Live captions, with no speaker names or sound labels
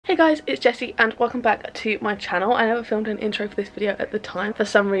Hey guys, it's Jessie and welcome back to my channel. I never filmed an intro for this video at the time for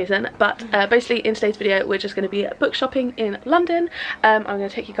some reason, but basically in today's video we're just going to be book shopping in London. I'm going to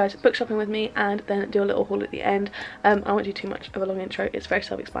take you guys book shopping with me and then do a little haul at the end. I won't do too much of a long intro, it's very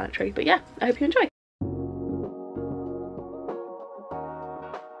self-explanatory, but yeah, I hope you enjoy.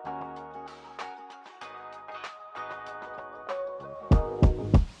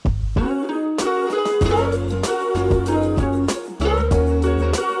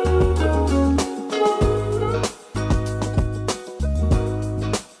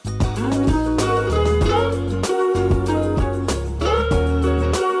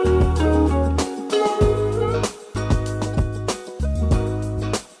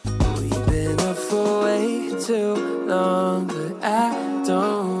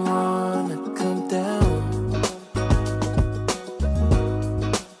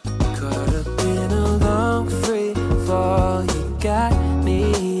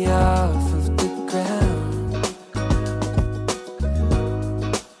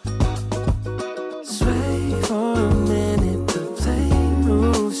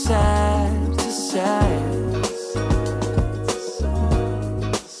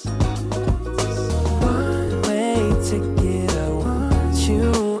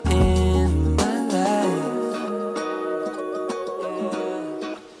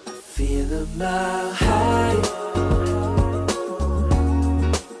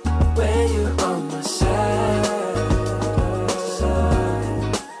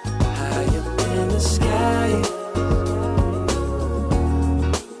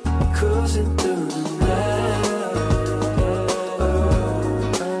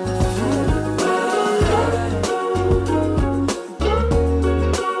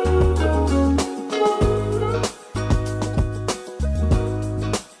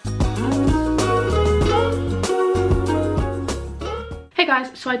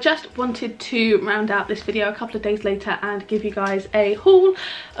 So I just wanted to round out this video a couple of days later and give you guys a haul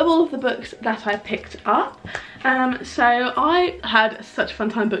of all of the books that I picked up. So I had such a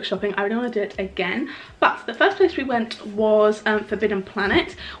fun time book shopping. I really want to do it again, but the first place we went was Forbidden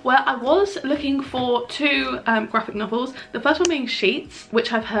Planet, where I was looking for two graphic novels. The first one being Sheets,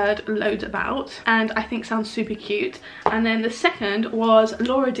 which I've heard loads about and I think sounds super cute, and then the second was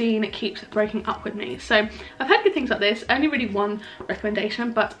Laura Dean Keeps Breaking Up With Me. So I've heard good things about this, only really one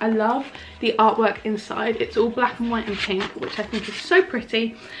recommendation, but I love the artwork inside. It's all black and white and pink, which I think is so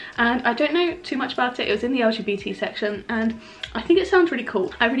pretty, and I don't know too much about it. It was in the LGBT section and I think it sounds really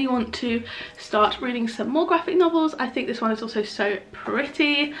cool. I really want to start reading some more graphic novels. I think this one is also so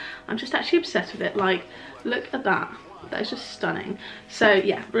pretty. I'm just actually obsessed with it. Like, look at that. That is just stunning. So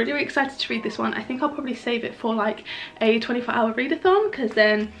yeah, really, really excited to read this one. I think I'll probably save it for like a 24-hour readathon, because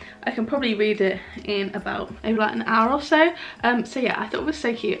then I can probably read it in about maybe like an hour or so. So yeah, I thought it was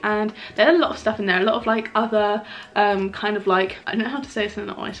so cute, and there are a lot of stuff in there, a lot of like other kind of like, I don't know how to say this in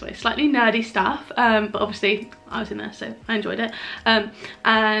a nice way, slightly nerdy stuff, but obviously I was in there so I enjoyed it,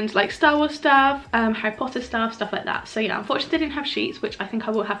 and like Star Wars stuff, Harry Potter stuff like that. So yeah, unfortunately they didn't have Sheets, which I think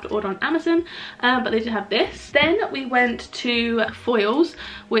I will have to order on Amazon, but they did have this. Then we went to Foyles,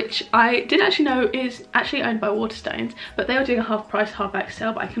 which I didn't actually know is actually owned by Waterstones, but they were doing a half price hardback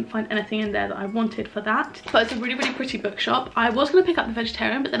sale, but I couldn't find anything in there that I wanted for that. But it's a really, really pretty bookshop. I was going to pick up The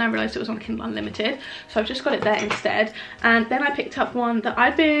Vegetarian, but then I realised it was on Kindle Unlimited, so I've just got it there instead. And then I picked up one that I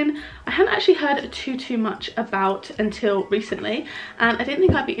hadn't actually heard too much about until recently, and I didn't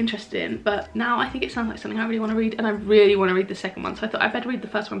think I'd be interested in, but now I think it sounds like something I really want to read, and I really want to read the second one, so I thought I'd better read the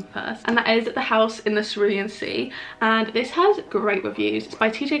first one first, and that is The House in the Cerulean Sea. And this has great reviews. It's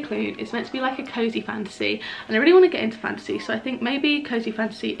by TJ Klune. It's meant to be like a cozy fantasy, and I really want to get into fantasy, so I think maybe cozy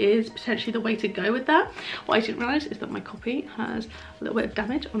fantasy is potentially the way to go with that. What I didn't realise is that my copy has a little bit of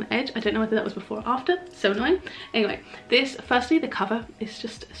damage on the edge. I don't know whether that was before or after, so annoying. Anyway, this, firstly, the cover is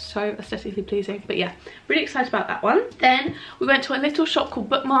just so aesthetically pleasing, but yeah, really excited about that one. Then we went to a little shop called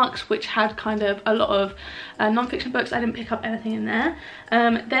Bookmarks, which had kind of a lot of non-fiction books. I didn't pick up anything in there.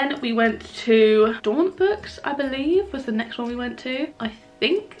 Then we went to Daunte Books, I believe was the next one we went to, I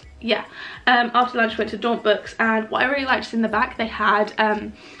think. Yeah, after lunch we went to Daunte Books, and what I really liked is in the back they had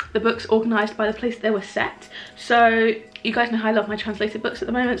the books organised by the place they were set. So you guys know how I love my translated books at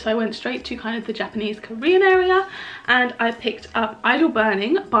the moment, so I went straight to kind of the Japanese Korean area, and I picked up Idol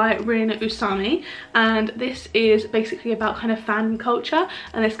Burning by Rin Usami, and this is basically about kind of fan culture,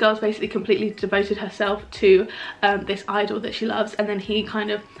 and this girl's basically completely devoted herself to this idol that she loves, and then he kind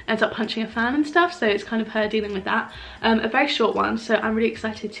of ends up punching a fan and stuff, so it's kind of her dealing with that. A very short one, so I'm really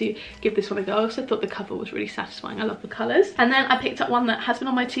excited to give this one a go. I also thought the cover was really satisfying. I love the colours. And then I picked up one that has been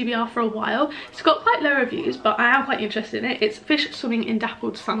on my TBR for a while. It's got quite low reviews, but I am quite interested interested in it. It's Fish Swimming in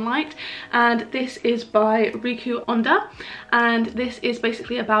Dappled Sunlight, and this is by Riku Onda, and this is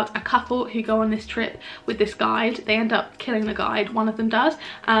basically about a couple who go on this trip with this guide. They end up killing the guide, one of them does,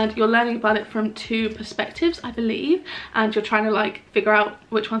 and you're learning about it from two perspectives, I believe, and you're trying to like figure out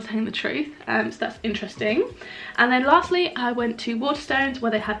which one's telling the truth. So that's interesting. And then lastly, I went to Waterstones,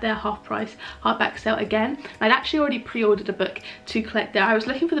 where they had their half price hardback sale again. I'd actually already pre-ordered a book to collect there. I was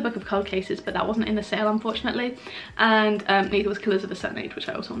looking for the Book of Cold Cases, but that wasn't in the sale, unfortunately, and neither was Killers of a Certain Age, which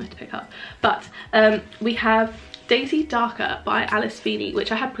I also wanted to pick up. But we have Daisy Darker by Alice Feeney,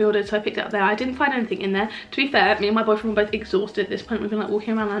 which I had pre-ordered, so I picked it up there. I didn't find anything in there. To be fair, me and my boyfriend were both exhausted at this point. We've been like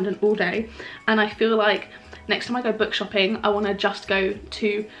walking around London all day, and I feel like next time I go book shopping, I want to just go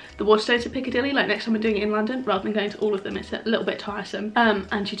to the Waterstones at Piccadilly, like next time I'm doing it in London, rather than going to all of them. It's a little bit tiresome,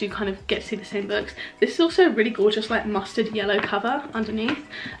 and you do kind of get to see the same books. This is also a really gorgeous like mustard yellow cover underneath,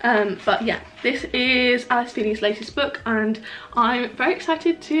 but yeah, this is Alice Feeney's latest book, and I'm very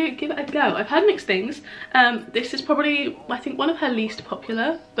excited to give it a go. I've heard mixed things. This is probably, I think, one of her least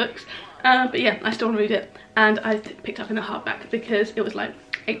popular books, but yeah, I still want to read it, and I picked up in the hardback because it was like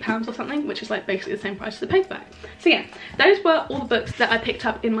 £8 or something, which is like basically the same price as the paperback. So yeah, those were all the books that I picked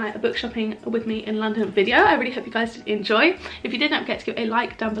up in my book shopping with me in London video. I really hope you guys did enjoy. If you did, don't forget to give a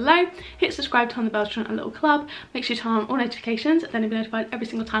like down below, hit subscribe, turn the bell to join a little club, make sure you turn on all notifications, then you'll be notified every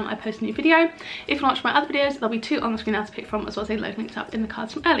single time I post a new video. If you want to watch my other videos, there'll be 2 on the screen now to pick from, as well as a load linked up in the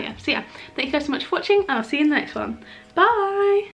cards from earlier. So yeah, thank you guys so much for watching, and I'll see you in the next one. Bye!